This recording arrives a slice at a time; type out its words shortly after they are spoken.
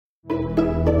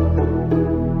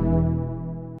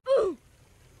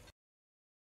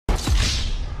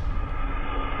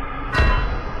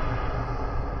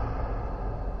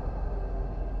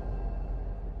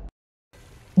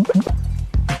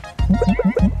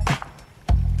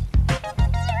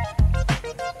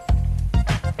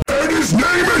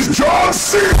Do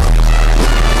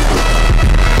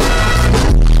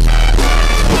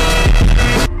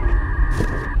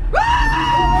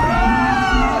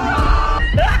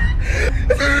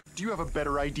you have a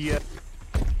better idea?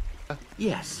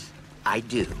 Yes, I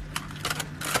do.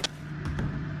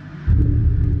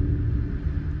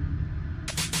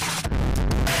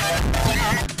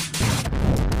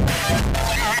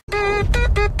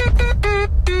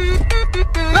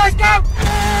 Let's go!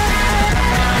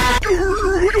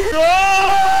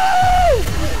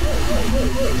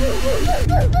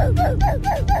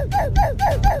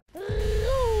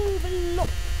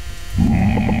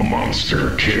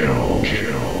 Monster kill.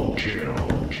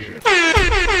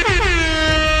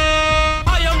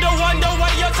 I am the one, the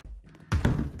way you.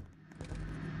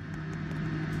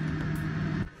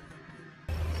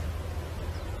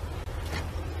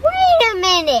 Wait a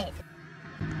minute!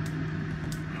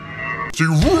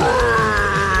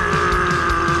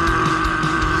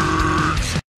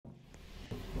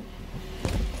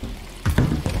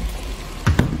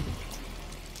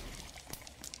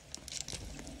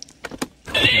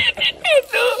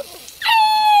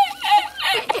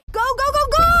 Go, go, go,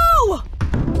 go!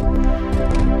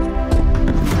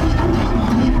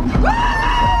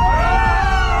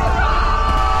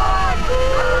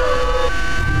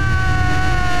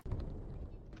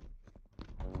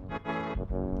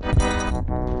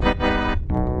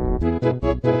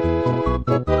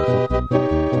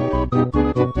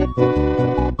 No.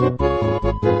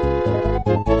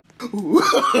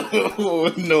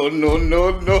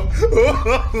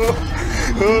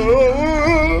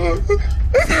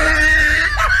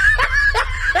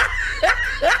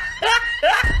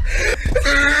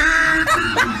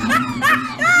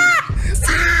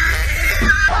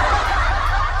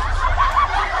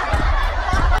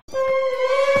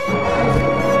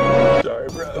 Sorry,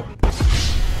 bro.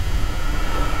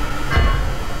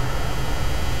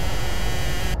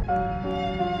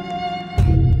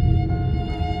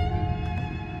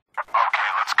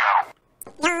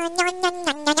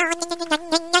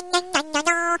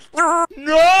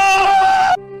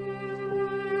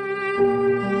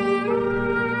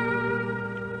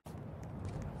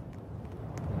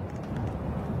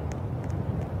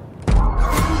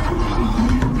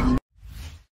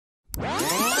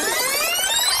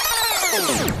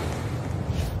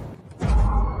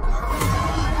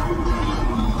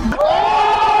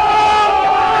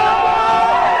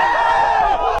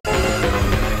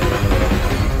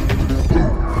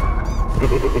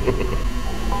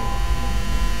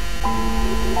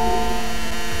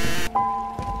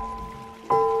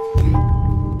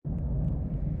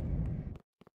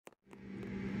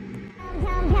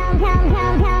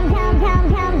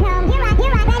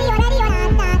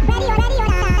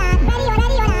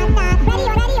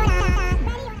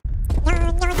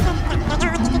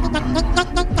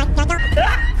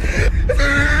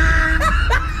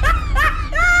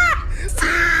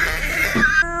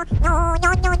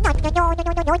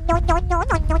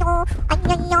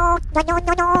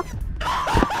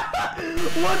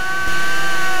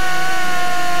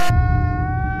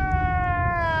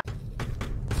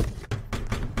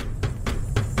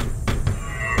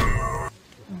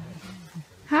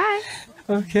 Hi.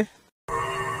 Okay.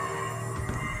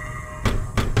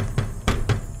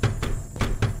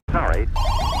 Sorry.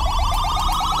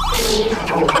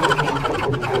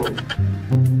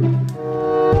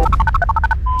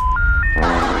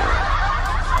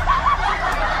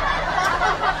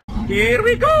 Here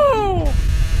we go!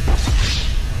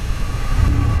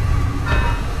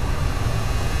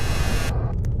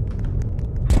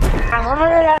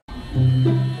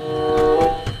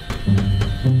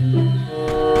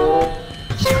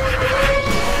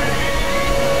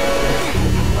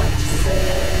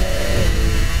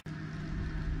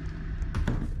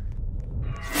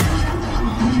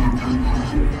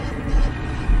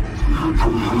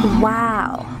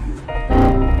 Wow.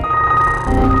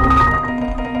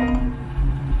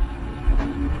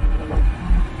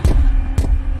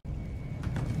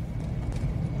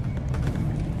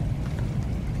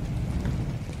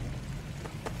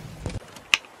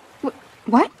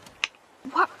 What?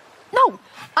 What? No,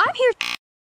 I'm here.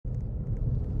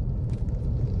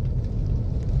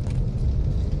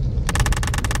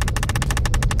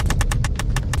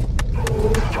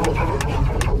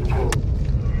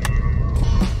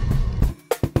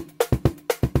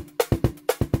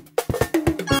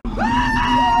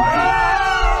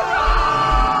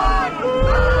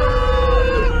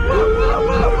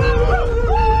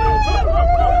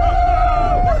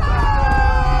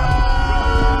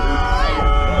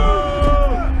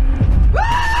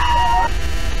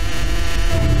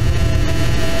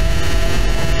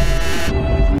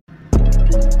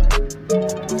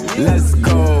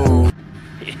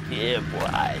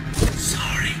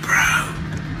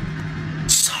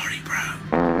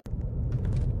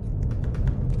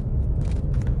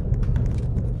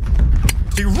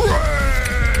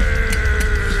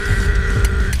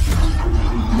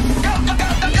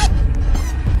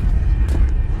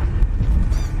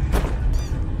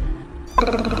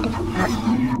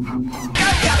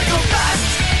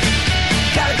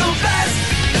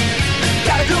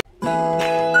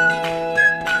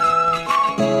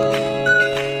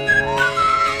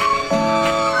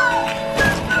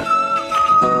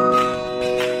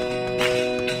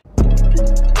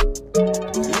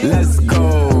 Let's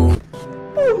go.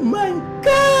 Oh my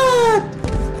God!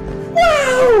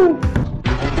 Wow!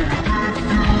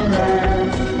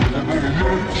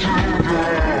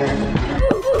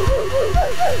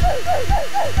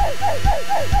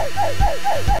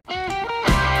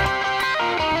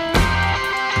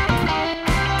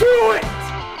 Do it!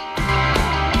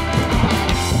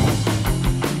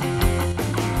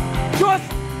 Just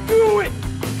do it!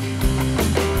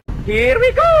 Here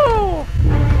we go!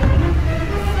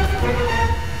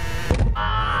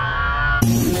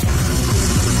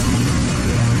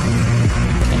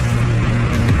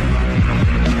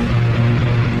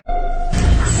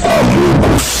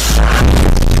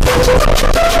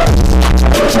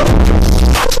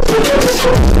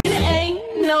 It ain't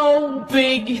no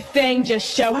big thing, just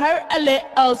show her a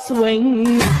little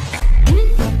swing.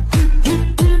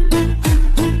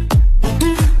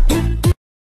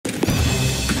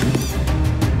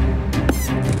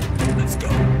 Let's go.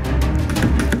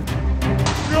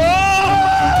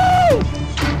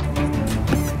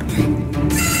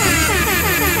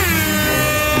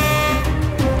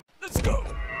 Let's go.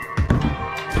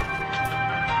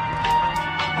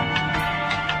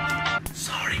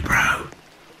 Sorry, bro.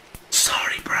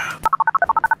 Sorry, bro.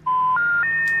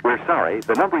 We're sorry,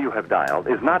 the number you have dialed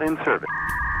is not in service.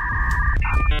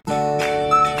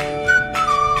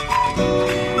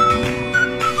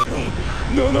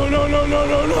 No, no, no, no, no,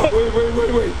 no, no. Wait.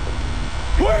 Wait.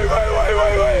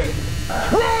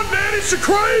 Run, man, it's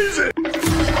crazy.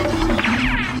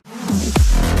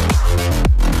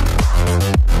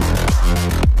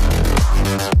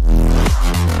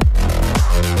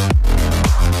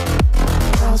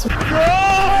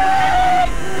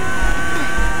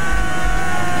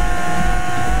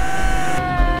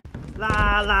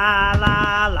 La la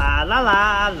la la la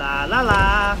la la la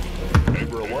la. Hey,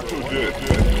 bro, watch your dick.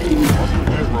 Watch your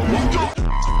dick, bro. Watch your...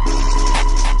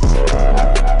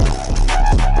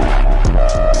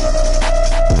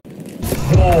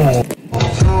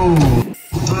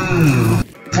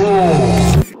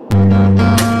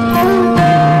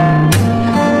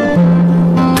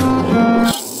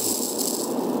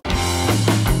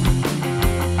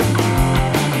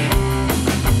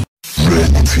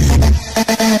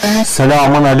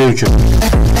 Selamun aleyküm.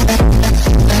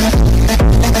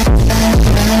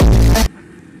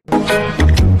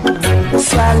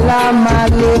 Salam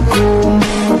alaikum.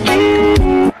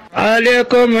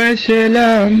 Alaikum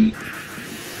selam.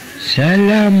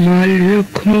 Selam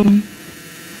alaikum.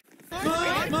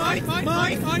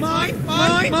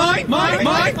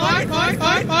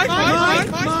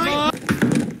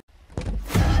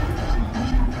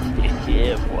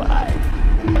 Yeah, boy.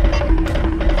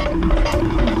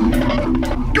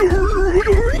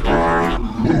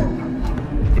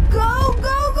 Go,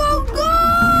 go, go, go!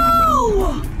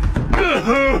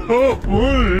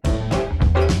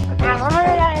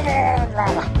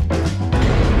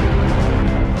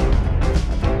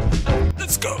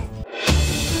 Let's go.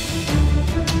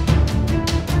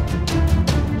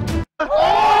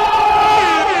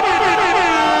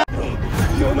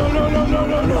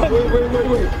 No.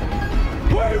 Wait.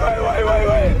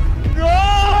 No!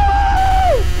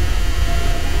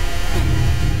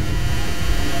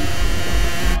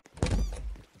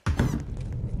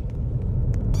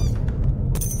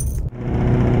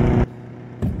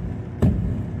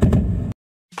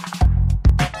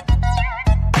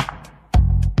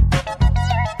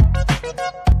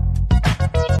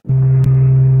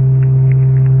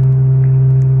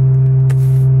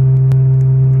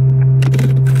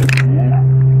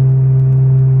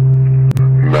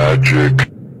 Magic.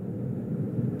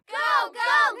 Go,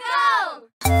 go, go!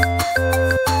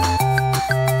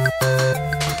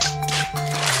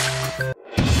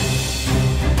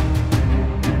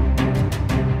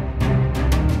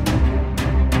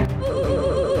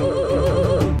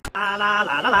 La la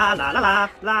la la la la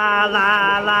la la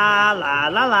la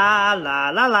la la la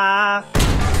la la.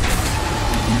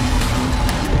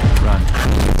 Run.